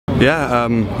Yeah,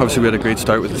 obviously we had a great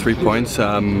start with the 3 points.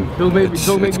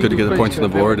 It's good to get the points on the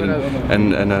board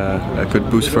and a good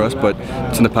boost for us, but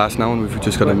it's in the past now and we've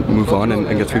just got to move on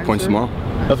and get 3 points tomorrow.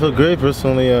 I feel great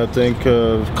personally. I think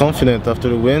confident after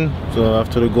the win, so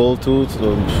after the goal too.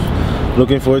 So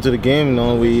looking forward to the game. You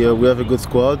know, we have a good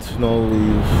squad. You know,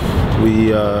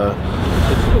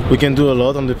 we can do a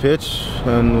lot on the pitch,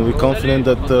 and we're confident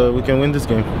that we can win this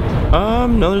game.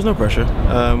 No, there's no pressure.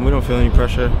 We don't feel any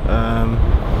pressure.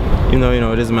 You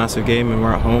know, it is a massive game, and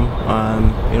we're at home.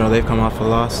 You know, they've come off a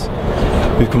loss,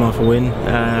 we've come off a win,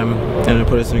 and it'll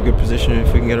put us in a good position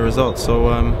if we can get a result. So,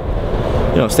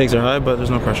 you know, stakes are high, but there's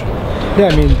no pressure. Yeah,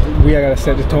 I mean, we got to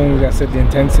set the tone, we got to set the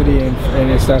intensity, and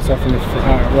it starts off in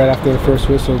right after the first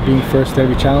whistle, being first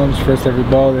every challenge, first every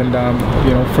ball, and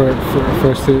you know,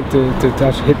 first to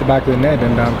touch, hit the back of the net,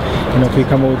 and you know, if we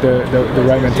come up with the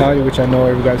right mentality, which I know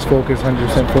everybody's focused,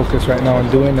 100% focused right now on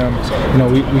doing, you know,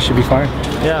 we should be fine.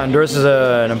 Yeah, Honduras is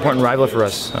an important rival for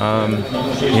us.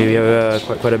 We have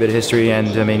quite a bit of history, and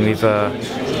I mean, we've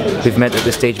met at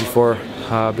this stage before.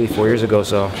 I believe 4 years ago,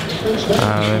 so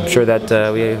I'm sure that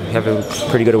we have a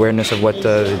pretty good awareness of what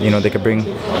you know, they could bring,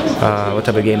 what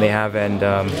type of game they have, and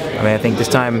I mean, I think this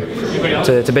time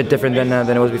it's a bit different than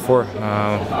it was before.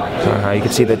 You can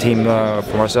see the team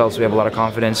from ourselves. We have a lot of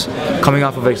confidence coming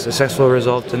off of a successful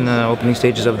result in the opening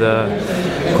stages of the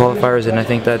qualifiers, and I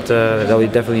think that that'll be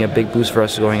definitely a big boost for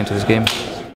us going into this game.